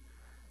Orient.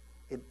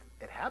 It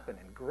happened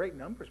in great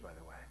numbers, by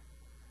the way.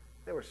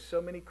 There were so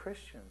many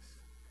Christians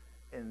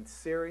in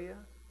Syria,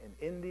 in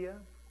India,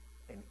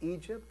 in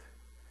Egypt.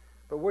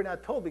 But we're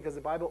not told because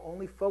the Bible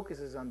only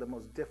focuses on the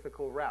most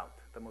difficult route.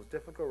 The most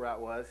difficult route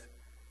was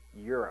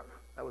Europe.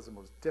 That was the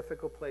most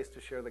difficult place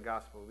to share the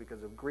gospel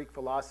because of Greek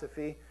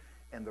philosophy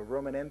and the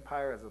Roman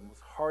Empire as the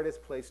most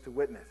hardest place to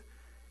witness.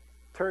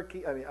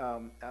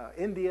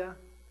 India,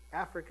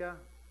 Africa,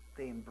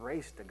 they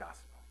embraced the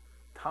gospel.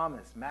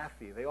 Thomas,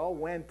 Matthew, they all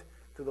went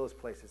to those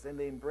places and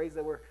they embraced.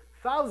 There were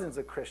thousands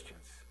of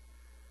Christians.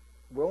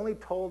 We're only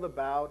told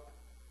about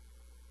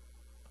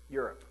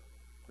Europe,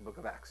 the book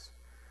of Acts.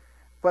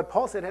 But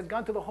Paul said it had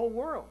gone to the whole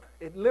world.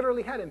 It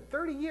literally had. In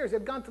 30 years, it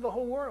had gone to the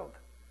whole world.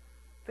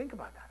 Think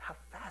about that, how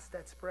fast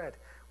that spread.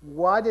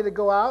 Why did it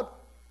go out?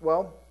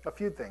 Well, a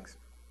few things.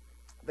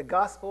 The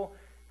gospel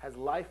has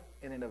life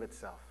in and of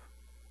itself.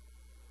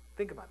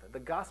 Think about that. The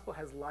gospel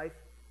has life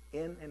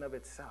in and of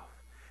itself.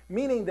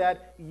 Meaning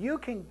that you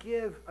can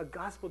give a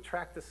gospel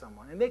tract to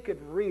someone, and they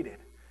could read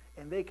it,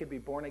 and they could be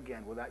born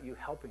again without you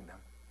helping them.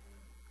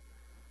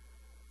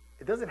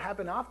 It doesn't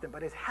happen often,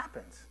 but it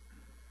happens.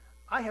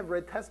 I have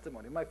read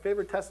testimony. My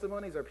favorite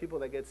testimonies are people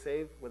that get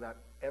saved without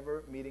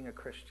ever meeting a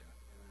Christian.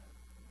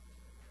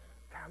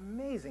 They're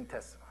amazing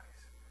testimonies.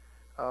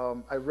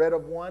 I read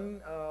of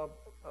one,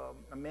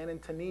 a man in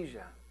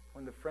Tunisia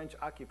when the French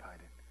occupied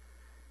it.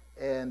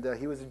 And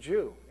he was a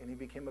Jew, and he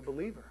became a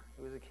believer.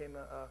 He became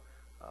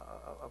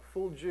a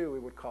full Jew, we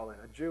would call it.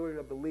 A Jew who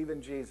would believe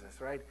in Jesus,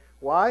 right?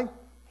 Why?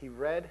 He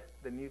read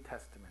the New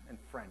Testament in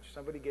French.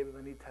 Somebody gave him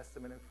the New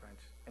Testament in French,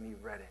 and he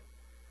read it.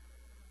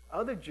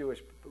 Other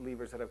Jewish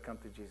believers that have come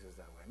to Jesus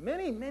that way.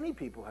 Many, many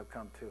people have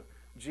come to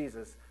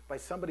Jesus by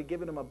somebody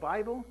giving them a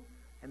Bible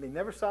and they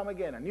never saw him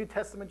again. A New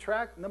Testament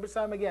tract, never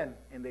saw him again.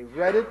 And they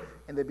read it,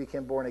 and they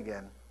became born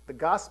again. The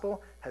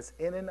gospel has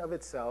in and of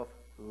itself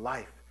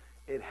life.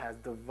 It has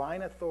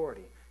divine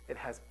authority. It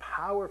has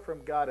power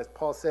from God. As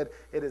Paul said,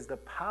 it is the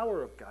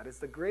power of God. It's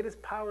the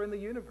greatest power in the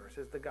universe,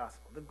 is the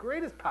gospel. The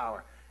greatest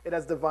power. It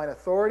has divine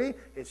authority.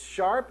 It's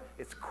sharp.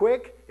 It's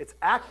quick. It's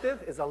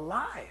active. It's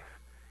alive.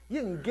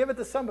 You can give it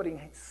to somebody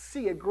and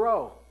see it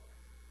grow.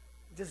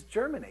 It just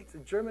germinates.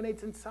 It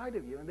germinates inside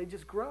of you, and they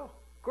just grow.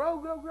 Grow,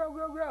 grow, grow,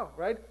 grow, grow,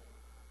 right?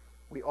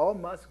 We all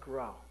must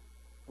grow.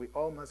 We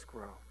all must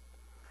grow.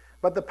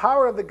 But the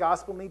power of the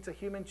gospel needs a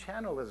human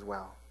channel as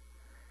well.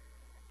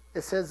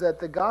 It says that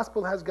the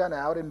gospel has gone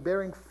out and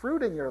bearing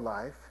fruit in your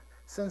life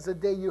since the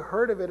day you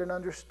heard of it and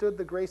understood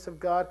the grace of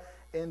God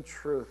in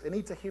truth. It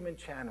needs a human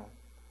channel.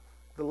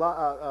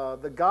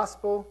 The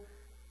gospel,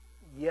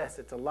 yes,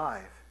 it's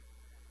alive,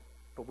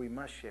 but we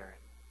must share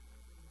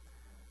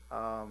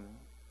it.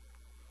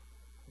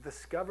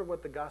 Discover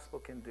what the gospel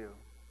can do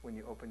when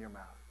you open your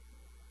mouth.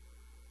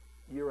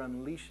 You're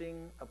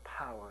unleashing a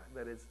power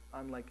that is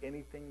unlike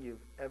anything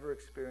you've ever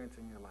experienced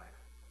in your life.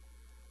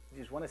 You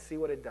just want to see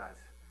what it does.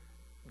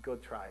 Go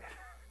try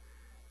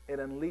it. It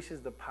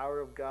unleashes the power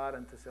of God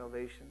unto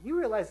salvation. You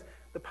realize,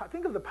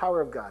 think of the power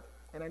of God.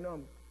 And I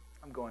know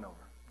I'm going over.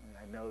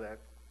 I know that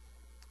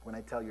when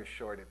I tell you're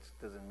short, it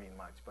doesn't mean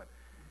much. But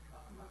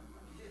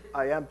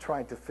I am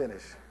trying to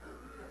finish.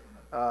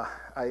 But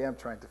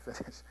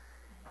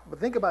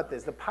think about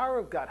this. The power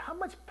of God. How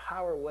much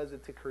power was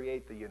it to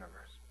create the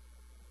universe?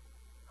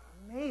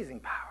 Amazing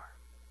power.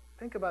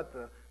 Think about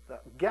the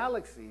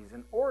galaxies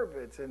and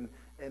orbits and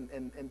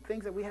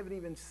things that we haven't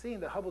even seen.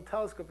 The Hubble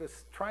telescope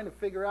is trying to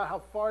figure out how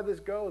far this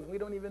goes. We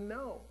don't even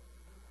know.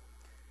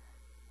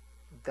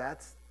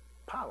 That's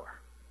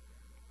power.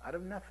 Out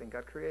of nothing,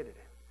 God created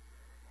it.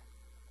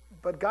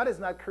 But God is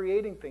not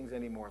creating things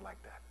anymore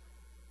like that.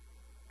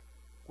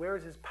 Where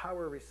is his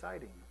power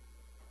residing?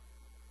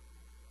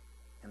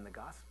 In the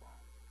gospel.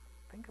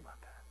 Think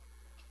about that.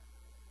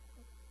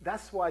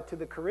 That's why to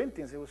the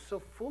Corinthians it was so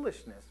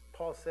foolishness.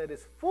 Paul said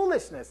it's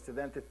foolishness to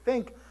them to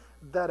think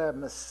that a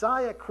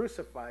Messiah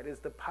crucified is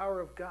the power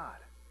of God.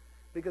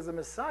 Because the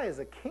Messiah is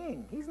a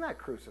king. He's not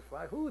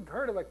crucified. Who had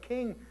heard of a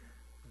king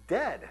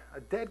dead? A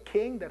dead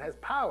king that has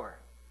power?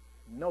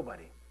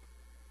 Nobody.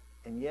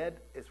 And yet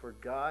it's where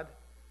God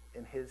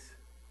in his,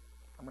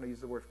 I'm going to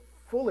use the word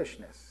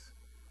foolishness,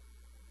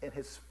 in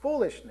his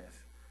foolishness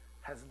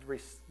has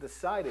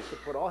decided to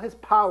put all his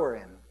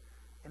power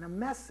in a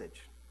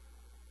message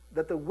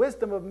that the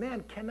wisdom of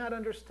man cannot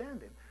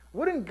understand it.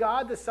 Wouldn't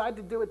God decide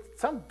to do it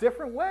some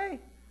different way?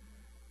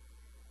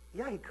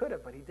 Yeah, he could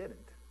have, but he didn't.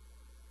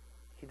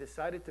 He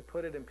decided to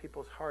put it in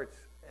people's hearts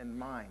and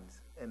minds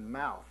and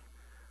mouth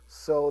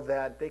so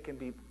that they can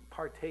be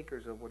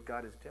partakers of what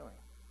God is doing.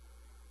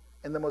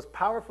 And the most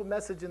powerful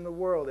message in the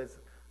world is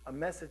a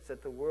message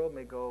that the world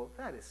may go,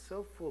 that is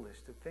so foolish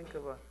to think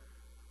of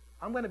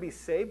I'm going to be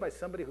saved by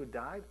somebody who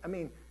died? I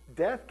mean,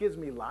 death gives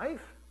me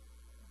life?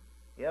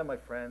 Yeah, my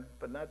friend,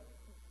 but not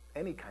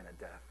any kind of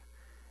death.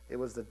 It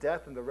was the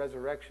death and the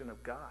resurrection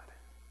of God.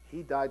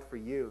 He died for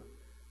you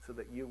so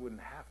that you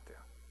wouldn't have to.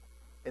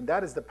 And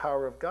that is the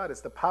power of God.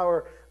 It's the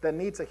power that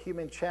needs a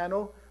human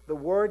channel, the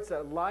words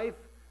that life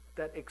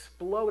that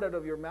explode out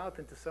of your mouth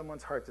into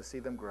someone's heart to see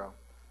them grow.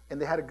 And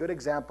they had a good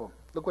example.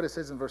 Look what it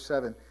says in verse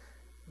 7.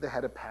 They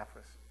had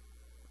Epaphras.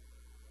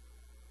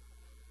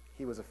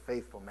 He was a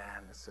faithful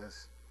man, it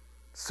says,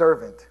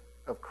 servant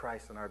of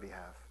Christ on our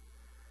behalf.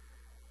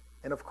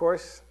 And of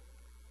course,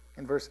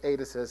 in verse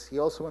 8 it says, he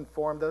also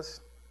informed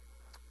us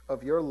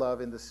of your love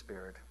in the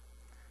Spirit.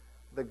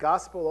 The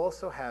gospel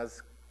also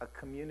has a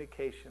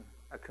communication,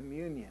 a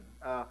communion,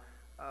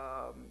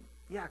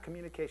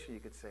 communication you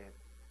could say it,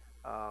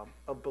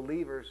 of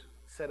believers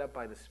set up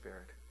by the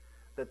Spirit.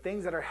 The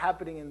things that are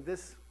happening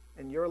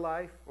in your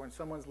life or in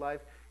someone's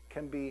life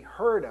can be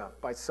heard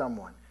of by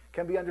someone,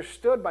 can be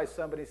understood by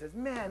somebody who says,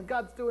 man,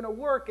 God's doing a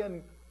work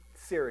in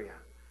Syria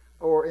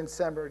or in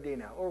San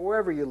Bernardino or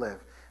wherever you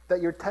live,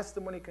 that your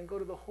testimony can go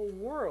to the whole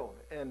world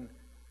and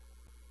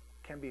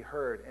can be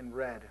heard and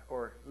read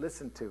or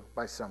listened to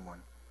by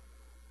someone.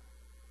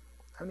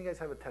 How many of you guys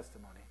have a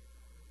testimony?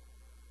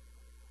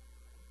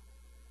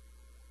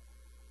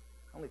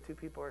 Only 2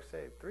 people are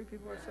saved. 3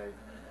 people are saved?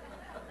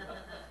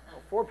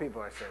 Oh, 4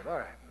 people are saved. All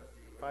right.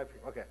 5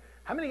 people. Okay.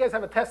 How many of you guys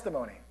have a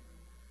testimony?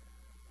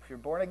 If you're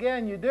born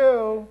again, you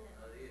do.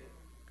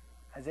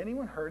 Has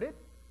anyone heard it?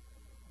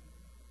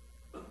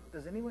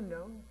 Does anyone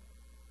know?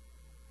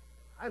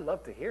 I'd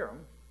love to hear them.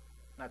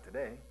 Not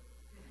today.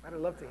 I'd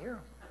love to hear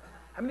them.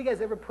 How many of you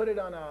guys ever put it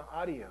on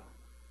audio? A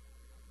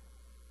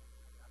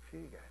few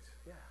of you guys,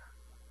 yeah.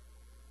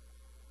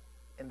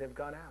 And they've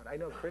gone out. I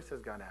know Chris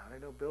has gone out. I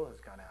know Bill has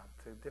gone out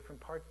to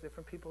different parts.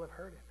 Different people have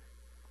heard it.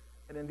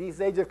 And in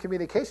these age of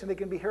communication, they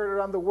can be heard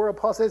around the world.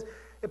 Paul says,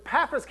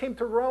 Epaphras came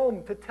to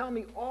Rome to tell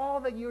me all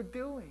that you're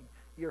doing,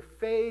 your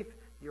faith,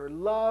 your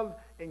love,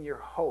 and your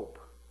hope.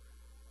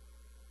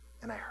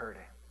 And I heard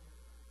it.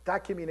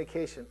 That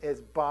communication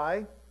is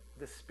by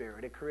the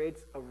Spirit. It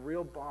creates a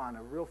real bond,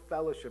 a real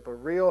fellowship, a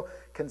real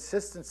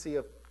consistency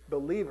of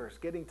believers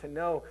getting to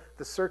know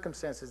the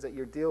circumstances that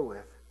you deal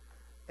with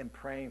and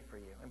praying for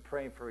you and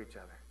praying for each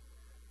other.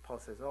 Paul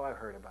says, oh, I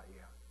heard about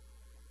you.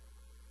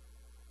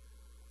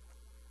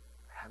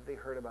 Have they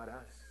heard about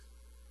us?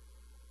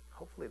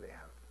 Hopefully they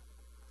have.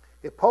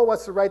 If Paul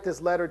wants to write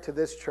this letter to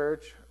this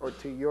church or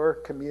to your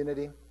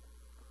community,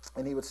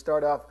 and he would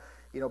start off,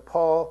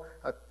 Paul,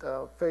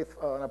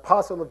 an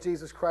apostle of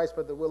Jesus Christ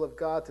by the will of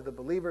God, to the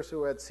believers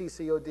who are at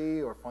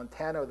CCOD or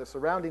Fontana or the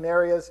surrounding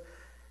areas,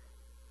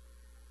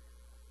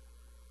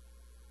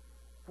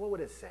 what would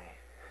it say?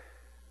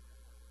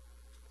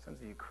 Some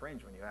of you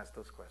cringe when you ask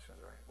those questions,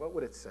 right? What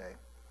would it say?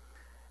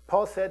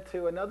 Paul said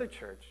to another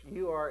church,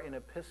 you are an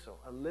epistle,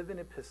 a living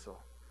epistle,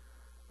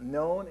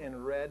 known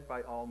and read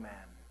by all men.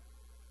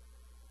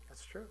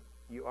 That's true.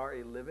 You are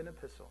a living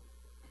epistle,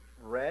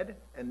 read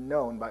and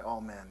known by all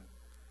men.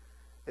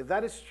 If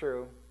that is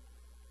true,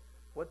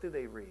 what do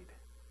they read?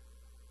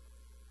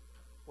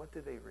 What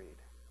do they read?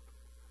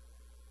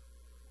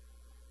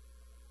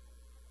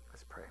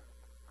 Let's pray.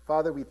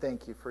 Father, we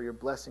thank you for your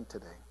blessing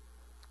today,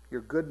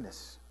 your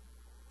goodness,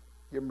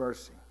 your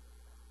mercy.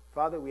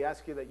 Father, we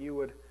ask you that you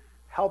would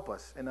help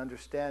us and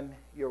understand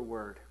your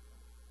word.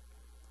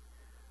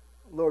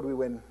 Lord,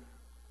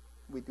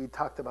 we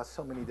talked about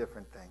so many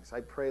different things.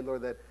 I pray,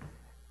 Lord, that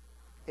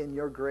in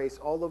your grace,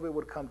 all of it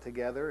would come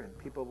together and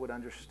people would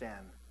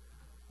understand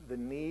the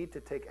need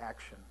to take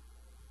action,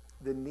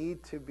 the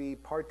need to be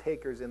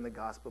partakers in the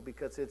gospel,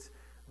 because it's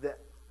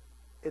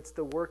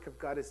the work of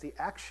God, it's the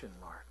action,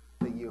 Lord,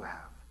 that you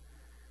have.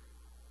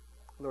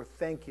 Lord,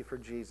 thank you for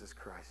Jesus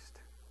Christ.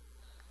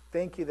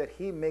 Thank you that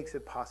he makes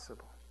it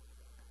possible.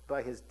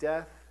 By his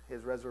death,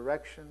 his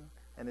resurrection,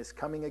 and his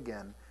coming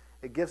again,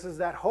 it gives us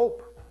that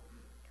hope.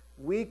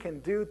 We can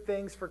do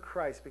things for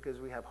Christ because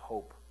we have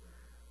hope.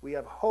 We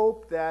have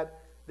hope that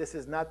this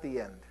is not the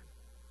end.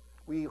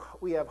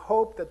 We have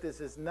hope that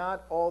this is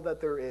not all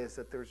that there is,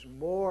 that there's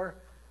more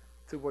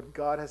to what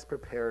God has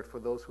prepared for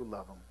those who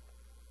love him.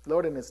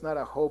 Lord, and it's not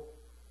a hope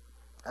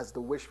as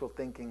the wishful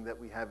thinking that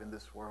we have in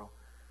this world,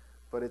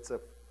 but it's a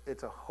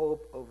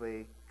hope of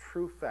a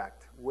true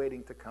fact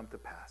waiting to come to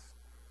pass.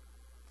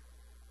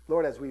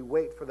 Lord, as we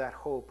wait for that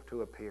hope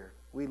to appear,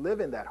 we live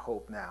in that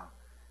hope now.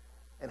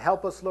 And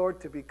help us, Lord,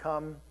 to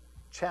become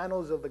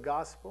channels of the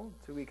gospel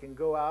so we can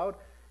go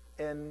out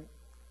and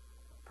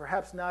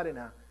perhaps not in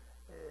a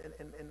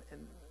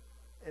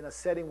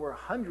setting where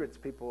hundreds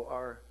of people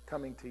are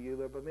coming to you,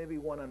 Lord, but maybe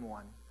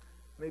one-on-one,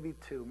 maybe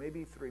 2,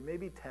 maybe 3,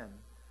 maybe 10.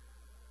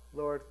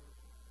 Lord,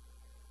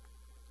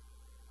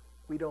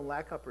 we don't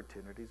lack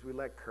opportunities. We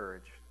lack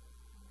courage.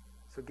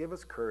 So give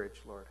us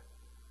courage, Lord,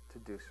 to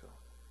do so.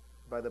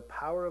 By the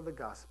power of the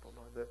gospel,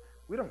 Lord,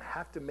 we don't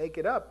have to make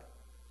it up.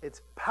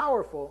 It's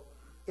powerful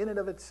in and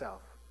of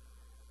itself.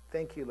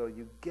 Thank you, Lord.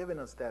 You've given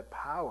us that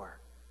power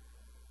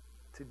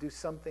to do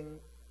something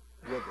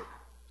with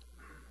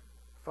it.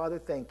 Father,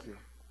 thank you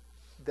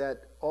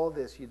that all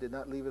this, you did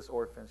not leave us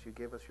orphans. You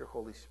gave us your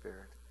Holy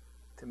Spirit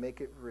to make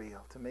it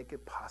real, to make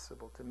it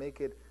possible, to make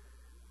it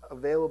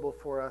available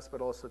for us, but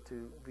also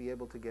to be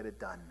able to get it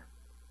done.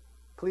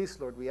 Please,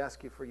 Lord, we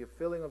ask you for your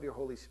filling of your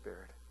Holy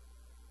Spirit,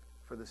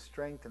 for the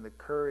strength and the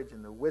courage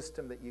and the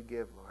wisdom that you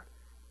give, Lord.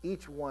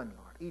 Each one,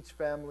 Lord, each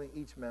family,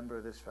 each member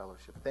of this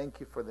fellowship. Thank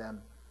you for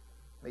them.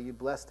 May you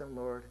bless them,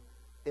 Lord,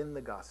 in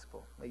the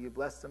gospel. May you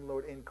bless them,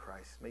 Lord, in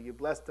Christ. May you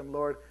bless them,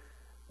 Lord,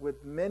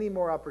 with many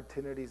more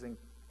opportunities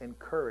and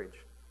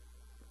courage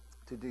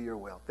to do your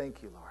will.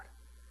 Thank you, Lord.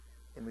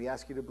 And we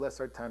ask you to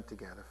bless our time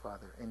together,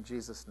 Father, in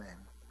Jesus' name.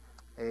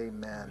 Amen.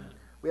 Amen.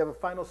 We have a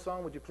final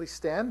song. Would you please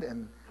stand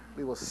and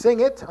we will sing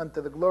it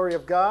unto the glory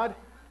of God.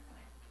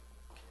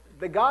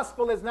 The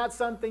gospel is not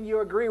something you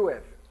agree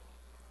with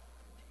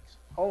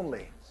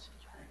only.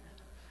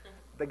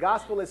 The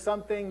gospel is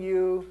something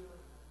you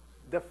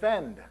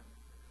defend.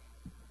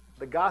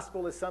 The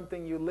gospel is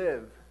something you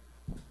live.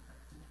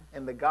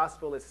 And the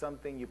gospel is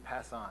something you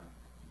pass on.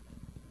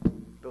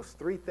 Those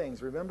three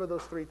things. Remember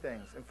those three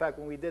things. In fact,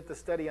 when we did the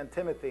study on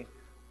Timothy,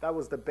 that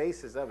was the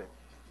basis of it.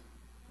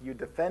 You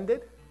defend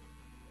it,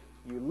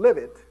 you live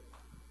it,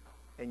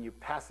 and you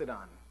pass it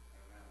on.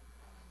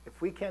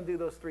 If we can't do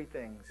those three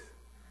things,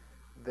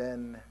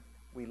 then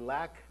we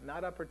lack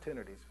not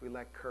opportunities, we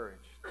lack courage.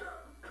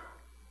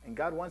 And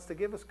God wants to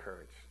give us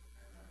courage.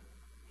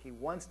 He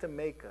wants to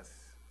make us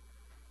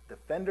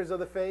defenders of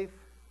the faith,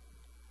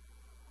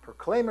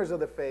 proclaimers of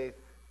the faith,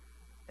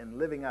 and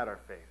living out our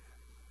faith.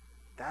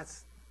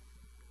 That's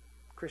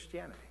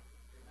Christianity.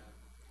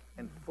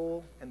 And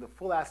the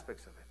full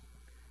aspects of it.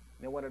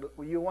 You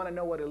want to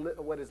know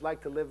what it's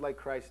like to live like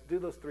Christ, do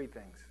those three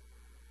things.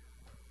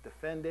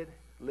 Defend it,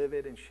 live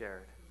it, and share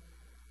it.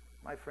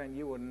 My friend,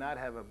 you will not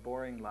have a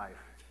boring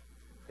life.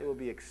 It will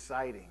be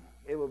exciting.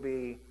 It will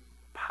be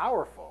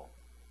powerful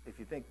if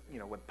you think,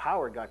 what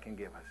power God can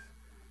give us.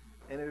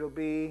 And it'll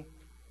be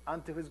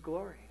unto his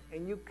glory.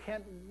 And you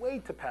can't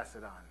wait to pass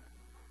it on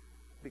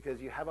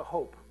because you have a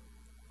hope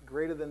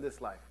greater than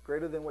this life,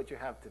 greater than what you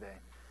have today.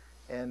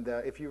 And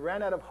if you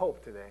ran out of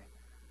hope today,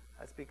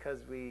 That's because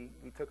we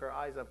took our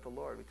eyes off the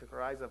Lord. We took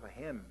our eyes off of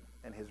him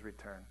and his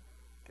return.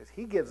 Because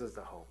he gives us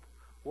the hope.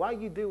 Why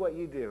you do what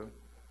you do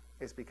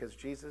is because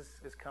Jesus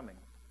is coming.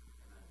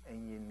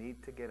 And you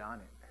need to get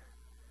on it.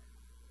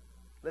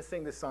 Let's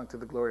sing this song to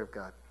the glory of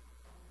God.